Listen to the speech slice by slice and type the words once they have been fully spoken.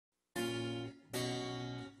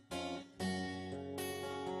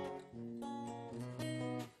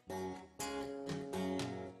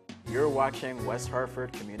You're watching West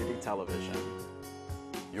Hartford Community Television.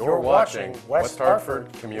 You're watching West Hartford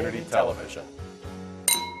Community Television.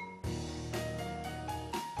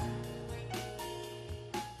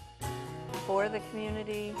 For the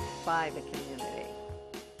community, by the community.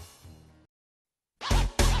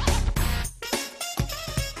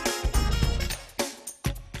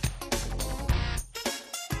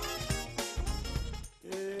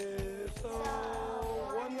 It's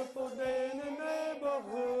a wonderful day in the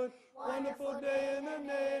neighborhood, wonderful day in the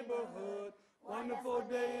neighborhood, wonderful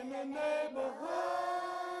day in the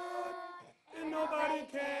neighborhood, and nobody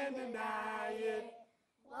can deny it.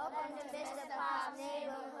 Welcome to Mr. Pop's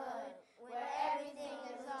neighborhood, where everything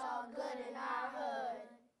is all good in our hood.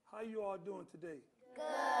 How you all doing today? Good.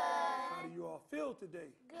 How do you all feel today?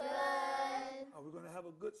 Good. Are we going to have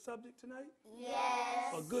a good subject tonight?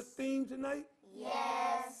 Yes. A good theme tonight?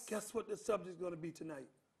 Yes. Guess what the subject is going to be tonight?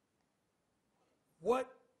 What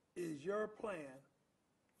is your plan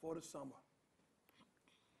for the summer?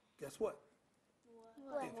 Guess what?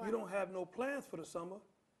 If you don't have no plans for the summer,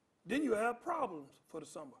 then you have problems for the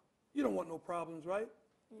summer. You don't want no problems, right?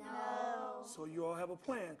 No. So you all have a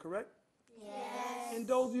plan, correct? Yes. And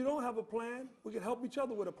those who don't have a plan, we can help each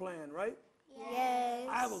other with a plan, right? Yes.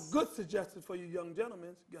 I have a good suggestion for you young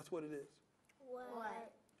gentlemen. Guess what it is?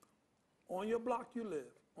 What? On your block you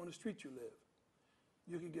live, on the street you live,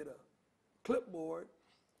 you can get a clipboard,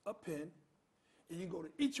 a pen, and you go to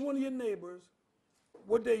each one of your neighbors.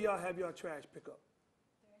 What day y'all have your trash pickup?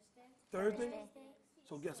 Thursday. Thursday?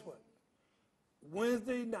 So guess what?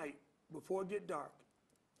 Wednesday night, before it get dark,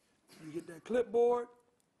 you get that clipboard,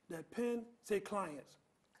 that pen, say clients.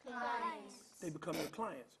 Clients. They become your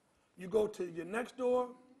clients. You go to your next door,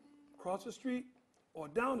 across the street, or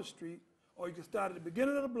down the street, or you can start at the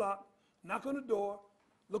beginning of the block, knock on the door,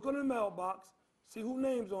 look on the mailbox, see who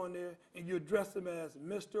name's on there, and you address them as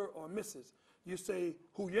Mr. or Mrs. You say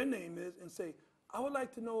who your name is and say, I would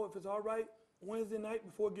like to know if it's all right Wednesday night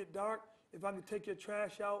before it get dark, if I could take your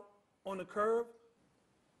trash out on the curb.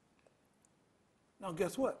 Now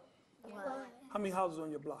guess what? What? How many houses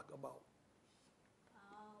on your block about?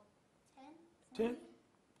 10? 10?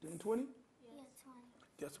 10, 20? Yes, 20.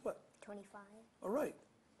 Guess what? 25. All right.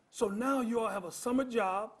 So now you all have a summer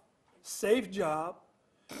job, safe job.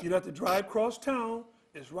 You don't have to drive across town.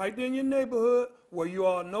 It's right there in your neighborhood where you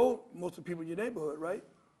all know most of the people in your neighborhood, right?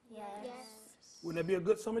 Yes. Yes. Wouldn't that be a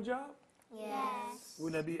good summer job? Yes.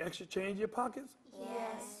 Wouldn't that be extra change in your pockets?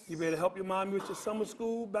 Yes. You better help your mommy with your summer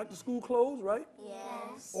school, back to school clothes, right?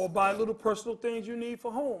 Yes. Or buy little personal things you need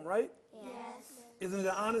for home, right? Yes. Isn't it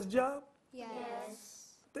an honest job?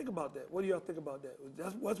 Yes. Think about that. What do y'all think about that?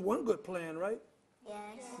 That's one good plan, right?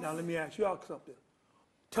 Yes. Now let me ask you all something.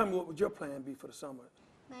 Tell me what would your plan be for the summer?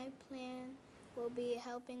 My plan will be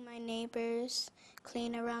helping my neighbors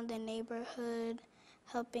clean around the neighborhood,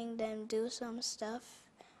 helping them do some stuff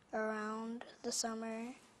around the summer.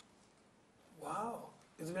 Wow.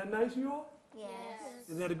 Isn't that nice, you all? Yes.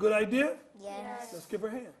 Isn't that a good idea? Yes. Let's give her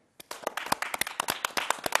a hand.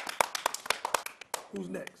 Who's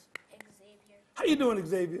next? Xavier. How you doing,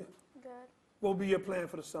 Xavier? Good. What will be your plan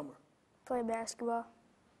for the summer? Play basketball.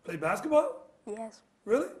 Play basketball? Yes.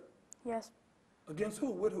 Really? Yes. Against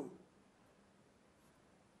who? With who?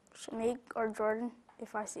 Shanique or Jordan,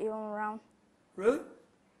 if I see them around. Really?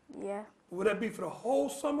 Yeah. Would that be for the whole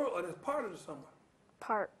summer or that's part of the summer?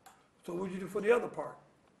 Part. So what would you do for the other part?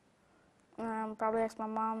 Probably ask my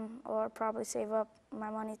mom or probably save up my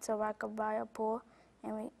money so I could buy a pool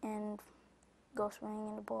and go swimming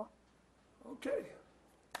in the pool. Okay.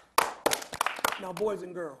 Now, boys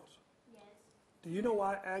and girls. Yes. Do you know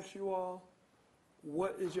why I asked you all,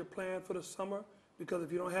 what is your plan for the summer? Because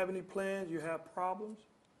if you don't have any plans, you have problems.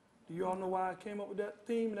 Do you all know why I came up with that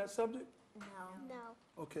theme and that subject? No.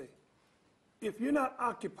 No. Okay. If you're not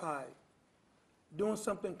occupied doing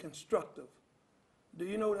something constructive, do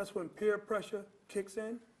you know that's when peer pressure kicks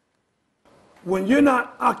in? When you're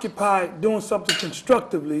not occupied doing something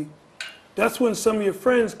constructively, that's when some of your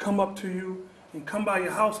friends come up to you and come by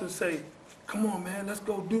your house and say, come on, man, let's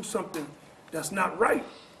go do something that's not right.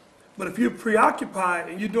 But if you're preoccupied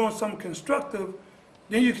and you're doing something constructive,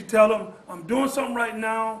 then you can tell them, I'm doing something right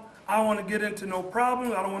now. I don't want to get into no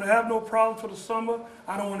problems. I don't want to have no problems for the summer.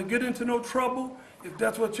 I don't want to get into no trouble. If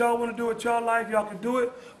that's what y'all want to do with y'all life, y'all can do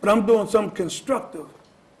it. But I'm doing something constructive.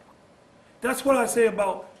 That's what I say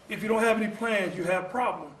about if you don't have any plans, you have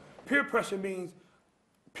problems. Peer pressure means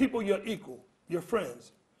people you're equal, your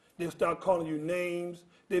friends. They'll start calling you names.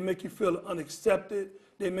 They make you feel unaccepted.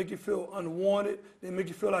 They make you feel unwanted. They make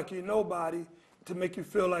you feel like you're nobody, to make you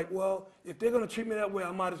feel like, well, if they're going to treat me that way,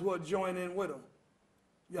 I might as well join in with them.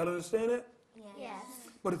 Y'all understand that? Yes.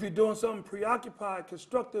 But if you're doing something preoccupied,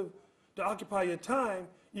 constructive, to occupy your time,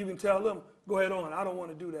 you can tell them, go ahead on, I don't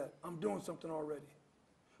want to do that. I'm doing something already.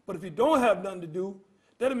 But if you don't have nothing to do,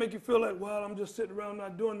 that'll make you feel like, well, I'm just sitting around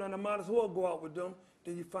not doing nothing. I might as well go out with them.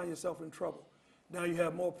 Then you find yourself in trouble. Now you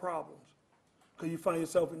have more problems because you find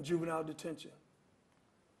yourself in juvenile detention.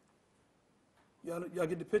 Y'all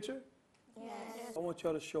get the picture? Yes. I want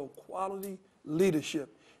y'all to show quality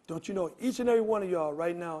leadership. Don't you know each and every one of y'all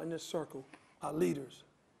right now in this circle are leaders,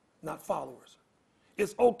 not followers.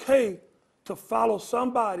 It's okay to follow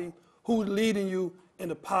somebody who's leading you in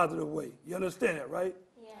a positive way. You understand that, right?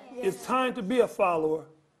 Yes. It's time to be a follower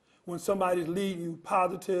when somebody's leading you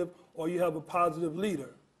positive or you have a positive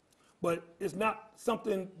leader. But it's not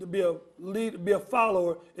something to be a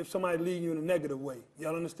follower if somebody's leading you in a negative way.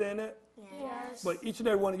 Y'all understand that? Yes. But each and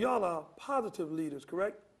every one of y'all are positive leaders,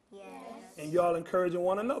 correct? Yes. And y'all encouraging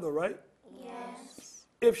one another, right? Yes.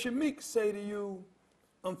 If Shamik say to you,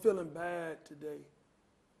 I'm feeling bad today,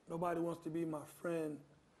 nobody wants to be my friend,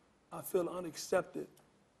 I feel unaccepted,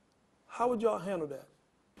 how would y'all handle that?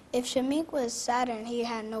 If Shamik was sad and he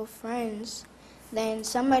had no friends, then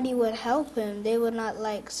somebody would help him. They would not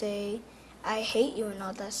say, I hate you and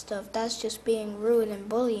all that stuff. That's just being rude and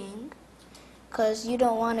bullying. Because you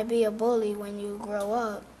don't want to be a bully when you grow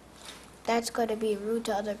up. That's going to be rude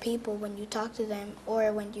to other people when you talk to them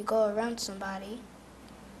or when you go around somebody.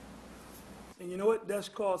 And you know what? That's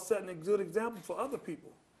called setting a good example for other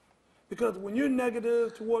people. Because when you're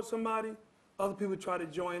negative towards somebody, other people try to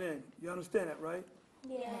join in. You understand that, right?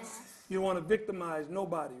 Yes. You don't want to victimize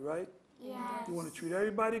nobody, right? Yes. You want to treat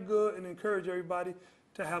everybody good and encourage everybody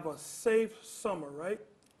to have a safe summer, right?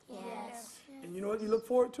 Yes. And you know what you look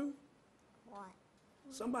forward to? What?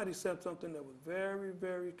 Somebody said something that was very,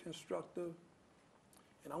 very constructive,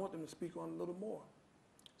 and I want them to speak on it a little more.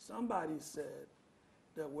 Somebody said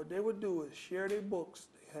that what they would do is share their books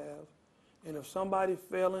they have, and if somebody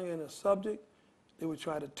failing in a subject, they would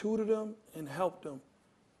try to tutor them and help them.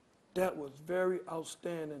 That was very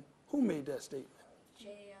outstanding. Who made that statement? Yeah.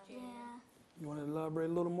 You want to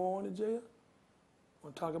elaborate a little more on it, Jaya?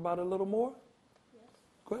 Want to talk about it a little more? Yes.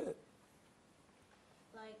 Go ahead.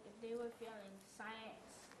 Like, if they were feeling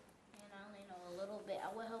science and I only know a little bit,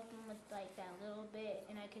 I would help them with, like, that little bit,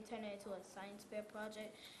 and I could turn it into a science fair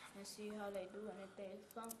project and see how they do. And if they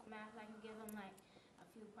flunk math, I can give them, like, a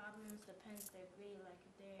few problems, depends their grade. Like,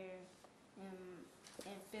 if they're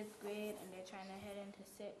in 5th grade and they're trying to head into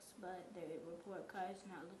 6th, but their report card's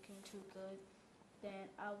not looking too good, then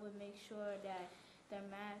I would make sure that their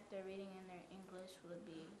math, their reading, and their English would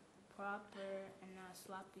be proper and not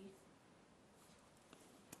sloppy.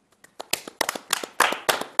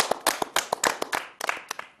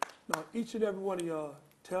 Now, each and every one of y'all,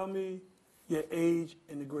 tell me your age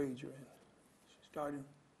and the grade you're in. Starting,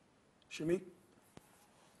 Shamik.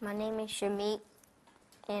 My name is Shamik,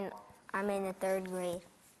 and I'm in the 3rd grade.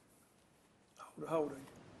 How old are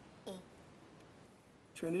you? 8.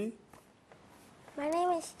 Trinity. My name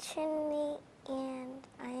is Trinity, and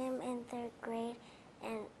I am in 3rd grade,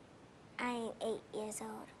 and I am 8 years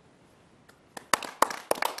old.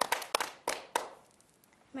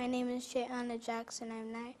 My name is Jayana Jackson.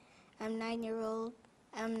 I'm 9 years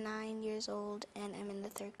old, and I'm in the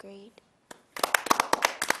 3rd grade.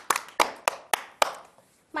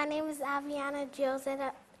 My name is Aviana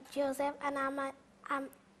Joseph, and I'm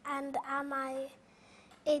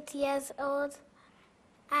 8 years old,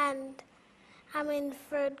 and I'm in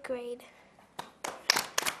 3rd grade.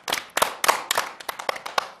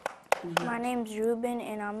 My name's Ruben,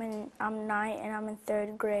 and I'm 9, and I'm in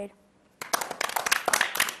 3rd grade.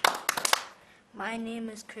 My name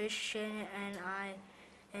is Christian, and I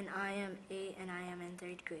am 8, and I am in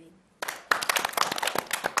 3rd grade.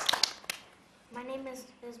 My name is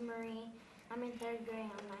Marie. I'm in 3rd grade.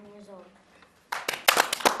 I'm 9 years old.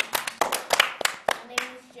 My name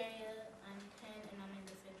is Jaya. I'm 10, and I'm in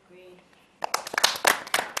the 5th grade.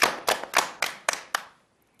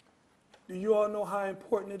 Do you all know how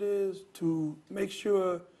important it is to make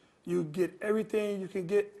sure you get everything you can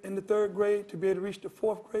get in the 3rd grade to be able to reach the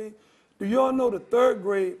 4th grade? Do you all know the 3rd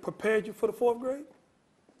grade prepared you for the 4th grade?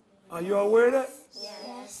 Are you all aware of that?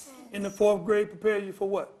 Yes. And the 4th grade prepared you for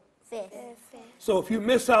what? 5th. So if you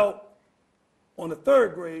miss out on the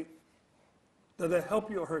 3rd grade, does that help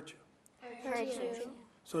you or hurt you? Hurt you.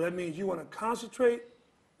 So that means you want to concentrate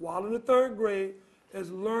while in the 3rd grade, is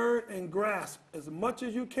learn and grasp as much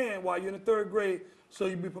as you can while you're in the 3rd grade, so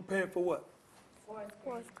you'll be prepared for what?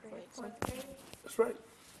 4th grade. That's right.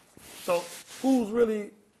 So who's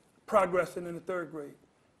really progressing in the 3rd grade?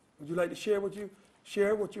 Would you like to share what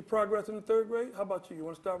you're progressing in the 3rd grade? How about you? You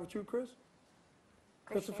want to start with you, Chris?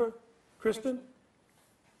 Christopher? Kristen?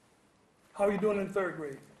 How are you doing in 3rd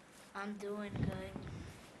grade? I'm doing good.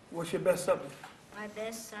 What's your best subject? My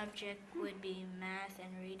best subject would be math and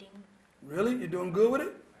reading. Really? You doing good with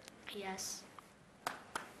it? Yes.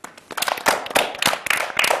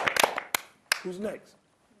 Who's next?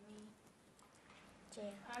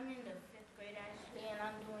 I'm in the 5th grade actually, and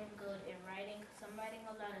I'm doing good in writing because I'm writing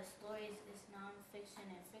a lot of stories. It's nonfiction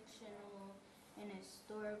and fictional and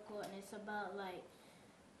historical, and it's about like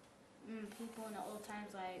people in the old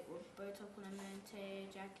times like Roberto Clemente,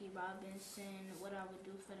 Jackie Robinson, what I would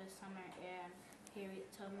do for the summer, and Harriet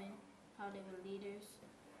Tubman, how they were leaders.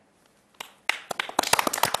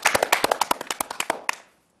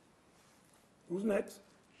 Who's next?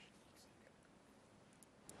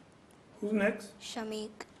 Who's next? Shamik.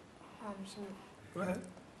 Go ahead.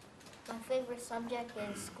 My favorite subject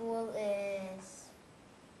in school is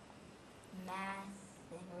math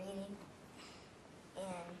and reading.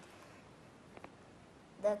 And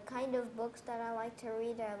the kind of books that I like to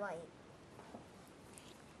read are like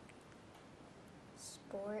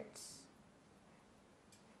sports.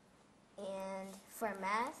 And for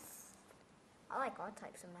math, I like all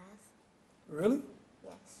types of math. Really?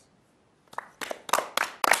 Yes.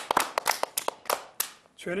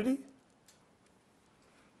 Trinity?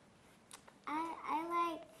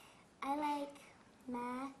 I like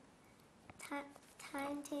math,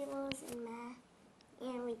 timetables and math,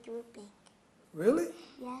 and regrouping. Really?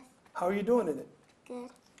 Yes. How are you doing in it? Good.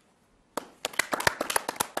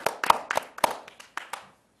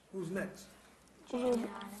 Who's next?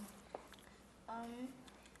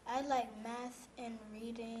 I like math and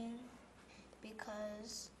reading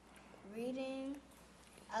because reading,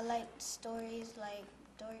 I like stories like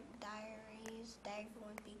Dork Diaries, Dagger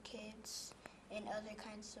Wimpy Kids, and other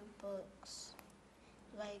kinds of books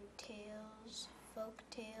like tales, folk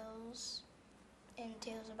tales, and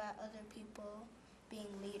tales about other people being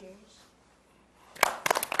leaders.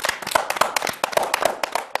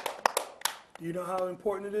 Do you know how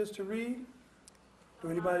important it is to read? Do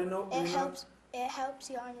anybody know? It helps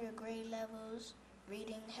you on your grade levels.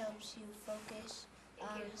 Reading helps you focus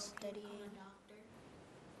on studying.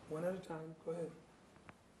 One at a time. Go ahead.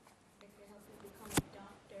 It can help you become a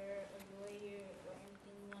doctor, a lawyer, or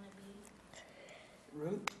anything you want to be.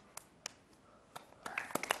 Really?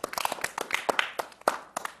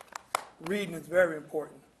 Reading is very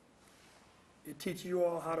important. It teaches you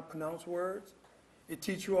all how to pronounce words. It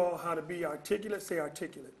teaches you all how to be articulate. Say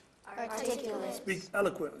articulate. Articulate. Speak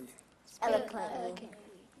eloquently. Eloquently.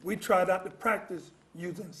 We tried out to practice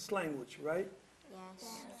using slanguage, right?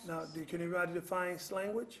 Yes. Now, can anybody define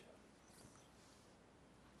slanguage?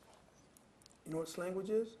 You know what slanguage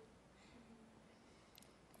is?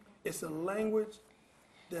 It's a language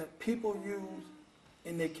that people use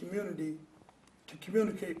in their community to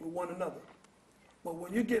communicate with one another. But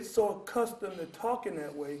when you get so accustomed to talking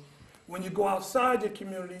that way, when you go outside your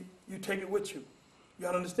community, you take it with you.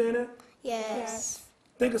 Y'all understand that? Yes.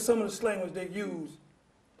 Think of some of the language they use.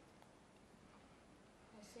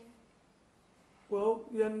 Well,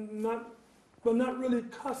 yeah, not really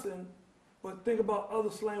cussing, but think about other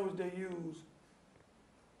language they use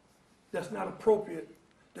that's not appropriate,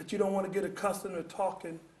 that you don't want to get accustomed to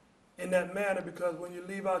talking in that manner, because when you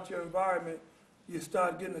leave out your environment, you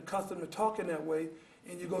start getting accustomed to talking that way,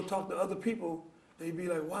 and you go talk to other people, they be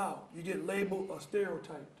like, wow, you get labeled or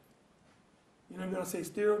stereotyped. You know what I'm going to say,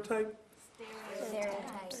 stereotype?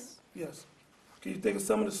 Stereotypes. Yes. Can you think of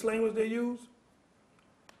some of the slanguage they use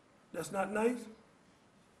that's not nice?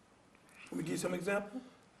 Let me give you some examples.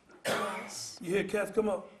 Yes. You hear cats come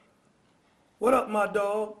up. What up, my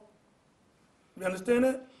dog? You understand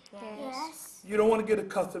that? Yes. You don't want to get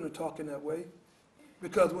accustomed to talking that way,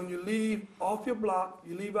 because when you leave off your block,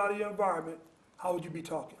 you leave out of your environment, how would you be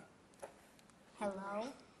talking? Hello.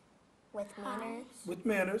 With manners. With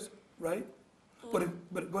manners, right? But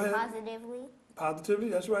go ahead. Positively. Positively,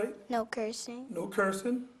 that's right. No cursing. No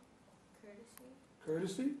cursing.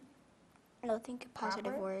 Courtesy. No thinking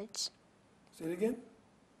positive words. Say it again.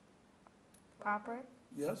 Proper.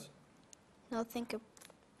 Yes. No thinking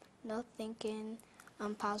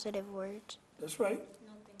positive words. That's right.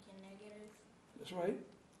 No thinking negative. That's right.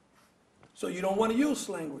 So you don't want to use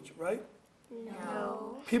language, right?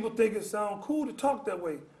 No. People think it sounds cool to talk that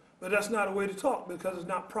way, but that's not a way to talk because it's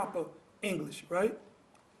not proper English, right?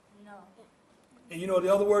 No. And you know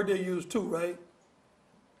the other word they use too, right?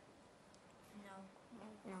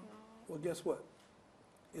 No. Well, guess what?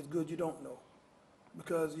 It's good you don't know,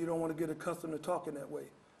 because you don't want to get accustomed to talking that way.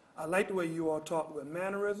 I like the way you all talk with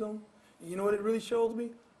mannerism. And you know what it really shows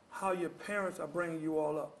me? How your parents are bringing you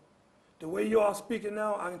all up. The way you all speaking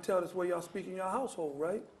now, I can tell that's the way y'all speak in your household,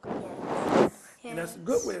 right? Yes. And that's a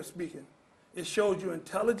good way of speaking. It showed you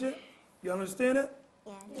intelligent. You understand it?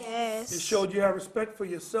 Yes. It showed you have respect for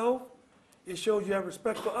yourself. It showed you have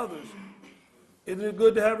respect for others. Isn't it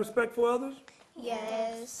good to have respect for others?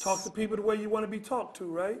 Yes. Talk to people the way you want to be talked to,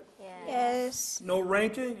 right? Yes. No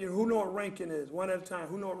ranking. Who know what ranking is? One at a time.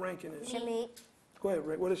 Who know what ranking is? Shamik. Go ahead,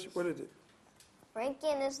 Ray. What is it?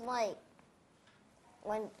 Ranking is like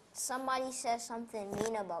when somebody says something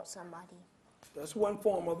mean about somebody. That's one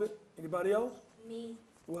form of it. Anybody else? Me.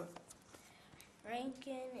 What?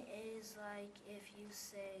 Ranking is like if you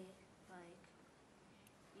say, like,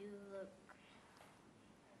 you look,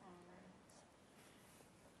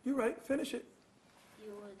 You're right. Finish it.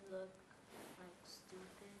 you would look like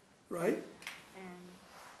stupid Right?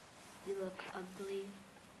 and you look ugly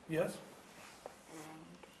Yes. and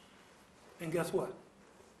And guess what?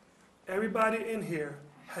 Everybody in here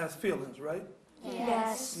has feelings, right?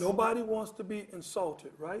 Yes. Nobody wants to be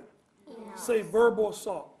insulted, right? Say verbal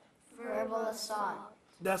assault. Verbal assault.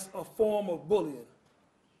 That's a form of bullying.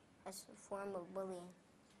 That's a form of bullying.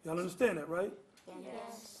 Y'all understand that, right?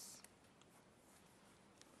 Yes.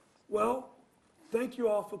 Well, thank you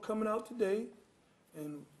all for coming out today.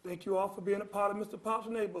 And thank you all for being a part of Mr. Pop's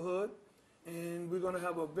neighborhood. And we're going to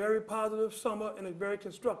have a very positive summer and a very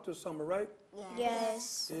constructive summer, right?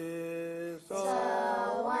 Yes. It's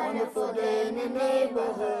a wonderful day in the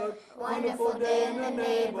neighborhood. Wonderful day in the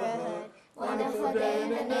neighborhood. Wonderful day in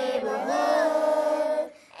the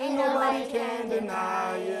neighborhood. Ain't nobody can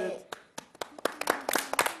deny it.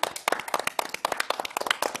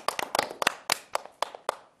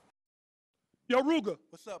 Yo, Ruger.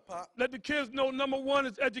 What's up, Pop? Let the kids know number one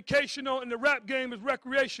is educational and the rap game is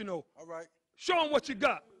recreational. All right. Show them what you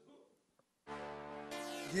got.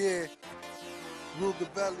 Yeah. Ruger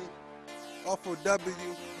Valley. Off of W.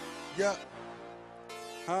 Yup.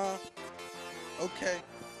 Huh? Okay.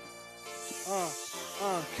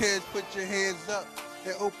 Kids, put your hands up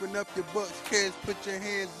and open up your books. Kids, put your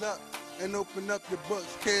hands up and open up your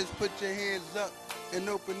books. Kids, put your hands up and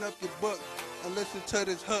open up your book and listen to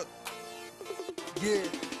this hook. Yeah,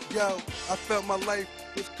 yo, I felt my life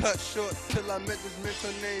was cut short till I met this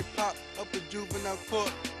mentor named Pop up at juvenile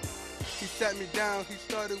court. He sat me down, he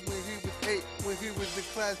started when he was 8, when he was the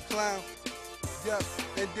class clown. Yup,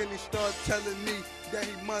 and then he started telling me that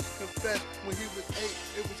he must confess. When he was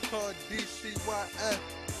 8, it was called DCYF.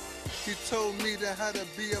 He told me that how to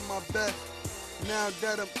be at my best. Now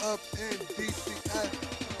that I'm up in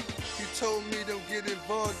DCF. He told me don't get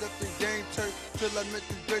involved up in gang turf till I met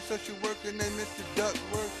this great social worker named Mr.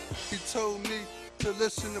 Duckworth. He told me to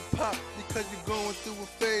listen to Pop because you're going through a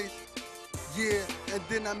phase. Yeah, and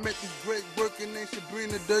then I met this great worker named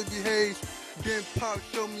Sabrina Derby Hayes. Then Pop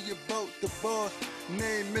showed me about the boss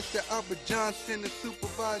named Mr. Albert Johnson, the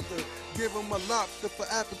supervisor. Give him a lobster for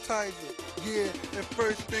appetizer. Yeah, and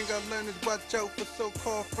first thing I learned is watch out for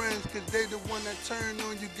so-called friends, cause they the one that turn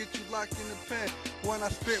on you, get you locked in the pen. When I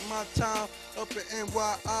spent my time up at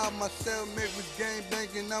NYI, my cellmate was gang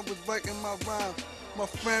banging, I was writing my rhymes. My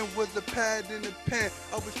friend was a pad and a pen.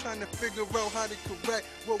 I was trying to figure out how to correct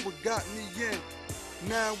what would got me in.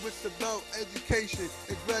 Now it's about education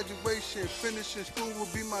and graduation. Finishing school will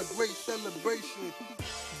be my great celebration.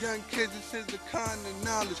 Young kids, this is the kind of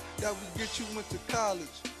knowledge that will get you into college.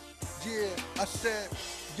 Yeah, I said,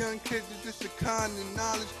 young kids, this is the kind of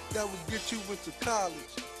knowledge that will get you into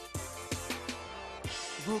college.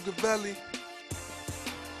 Ruger Valley,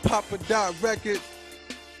 Papa Dot Records.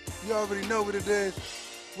 You already know what it is.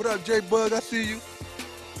 What up, J-Bug? I see you.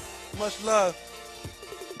 Much love.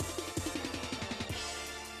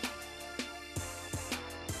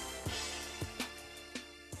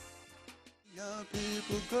 Young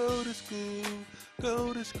people go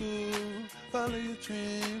to school, follow your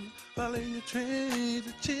dreams,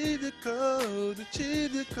 achieve your goals,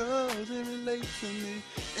 and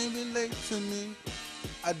relate to me.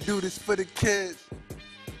 I do this for the kids.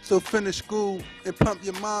 So finish school and pump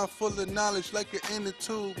your mind full of knowledge like an inner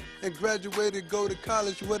tube. And graduate and go to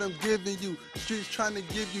college, what I'm giving you. Streets trying to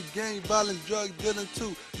give you gang violence, drug dealing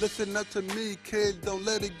too. Listen up to me, kids, don't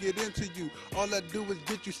let it get into you. All I do is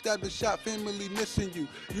get you stabbed and shot, family missing you.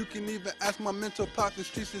 You can even ask my mentor Pop, the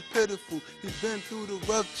streets is pitiful. He's been through the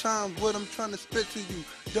rough times, what I'm trying to spit to you.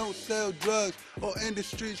 Don't sell drugs or in the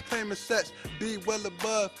streets claiming sex. Be well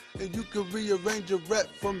above and you can rearrange your rep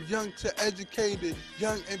from young to educated.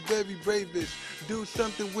 Young and very bravest. Do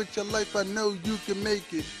something with your life, I know you can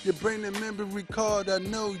make it. Your brain and memory card, I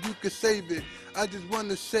know you can save it. I just want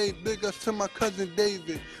to say big ups to my cousin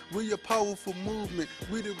David. We a powerful movement,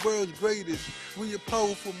 we the world's greatest. We a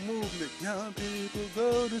powerful movement. Young people,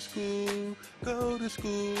 go to school, go to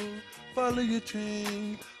school. Follow your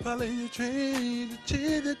dreams,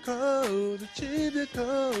 achieve your goals,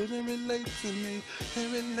 and relate to me,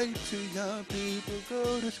 and relate to young people.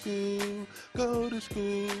 Go to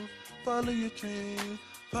school, follow your dreams,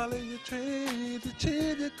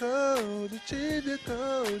 achieve your goals,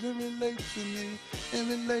 and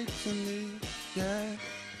relate to me, yeah.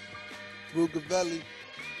 Ruger Valley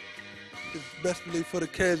is especially for the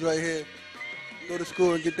kids right here. Go to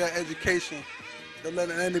school and get that education. Don't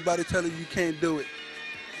let anybody tell you you can't do it.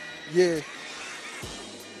 Yeah.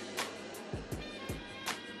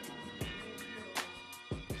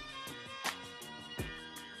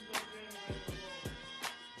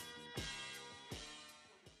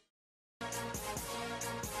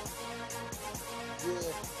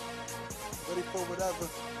 Yeah. Ready for whatever.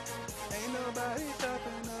 Ain't nobody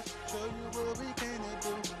stopping us. Show you what we can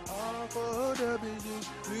do. All for W.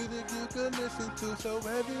 Music you could listen to. So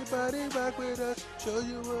everybody rock with us. Show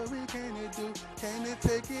you what we can do. Can it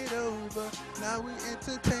take it over? Now we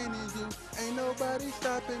entertaining you. Ain't nobody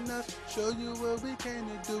stopping us. Show you what we can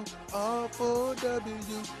do. All for W.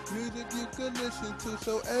 Music you could listen to.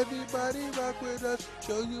 So everybody rock with us.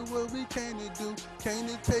 Show you what we can do. Can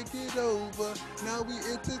it take it over? Now we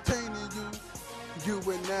entertaining you. You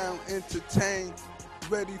are now entertained.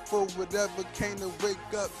 Ready for whatever came to wake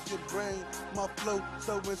up your brain. My flow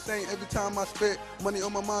so insane every time I spit. Money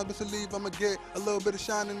on my mind, best believe I'ma get a little bit of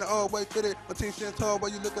shine in the all-white fitted. My team stands tall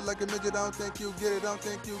while you looking like a midget. I don't think you get it, I don't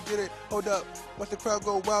think you get it. Hold up, watch the crowd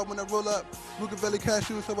go wild when I roll up. Ruger Valley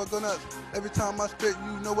cashews, so I go nuts. Every time I spit,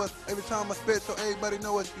 you know us. Every time I spit, so everybody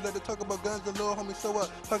know us. You let to talk about guns, the little homie, so up.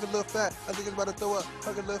 Pocket a little fat, I think it's about to throw up.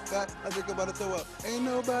 Pocket a little fat, I think it's about to throw up. Ain't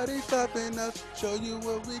nobody stopping us. Show you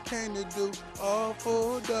what we came to do. All for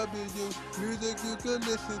W. Music you could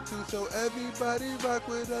listen to. So everybody rock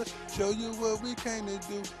with us. Show you what we came to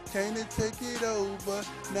do. Came to take it over.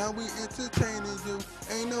 Now we entertaining you.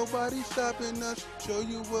 Ain't nobody stopping us. Show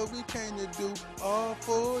you what we came to do. All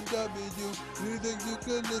for W. Music you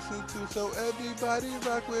could listen to. So everybody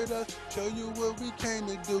rock with us. Show you what we came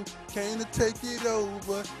to do. Came to take it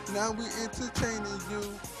over. Now we entertaining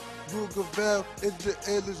you. Rugerville is the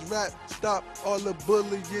illest rap. Stop all the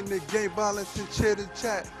bullying, the game violence and chitter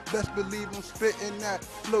chat. Best believe I'm spitting that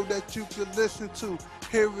flow that you can listen to.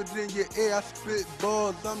 Hear it in your ear, I spit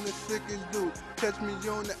balls, I'm the sickest dude. Catch me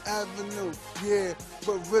on the avenue, yeah,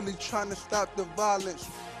 but really trying to stop the violence.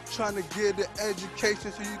 Trying to get the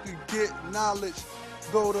education so you can get knowledge.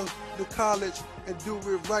 Go to the college and do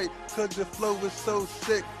it right, cause the flow is so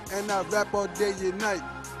sick, and I rap all day and night.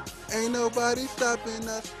 Ain't nobody stopping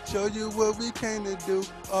us. Show you what we came to do.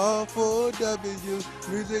 All for W.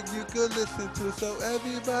 Music you could listen to. So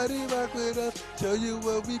everybody rock with us. Show you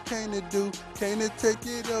what we came to do. Came to take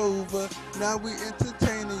it over. Now we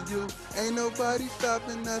entertaining you. Ain't nobody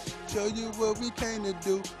stopping us. Show you what we came to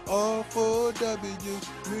do. All for W.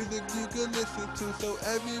 Music you could listen to. So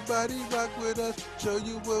everybody rock with us. Show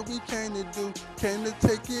you what we came to do. Came to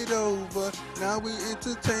take it over. Now we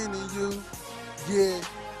entertaining you. Yeah.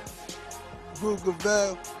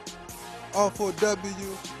 Rugerville, all for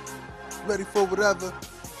W, ready for whatever,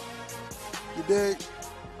 you dig?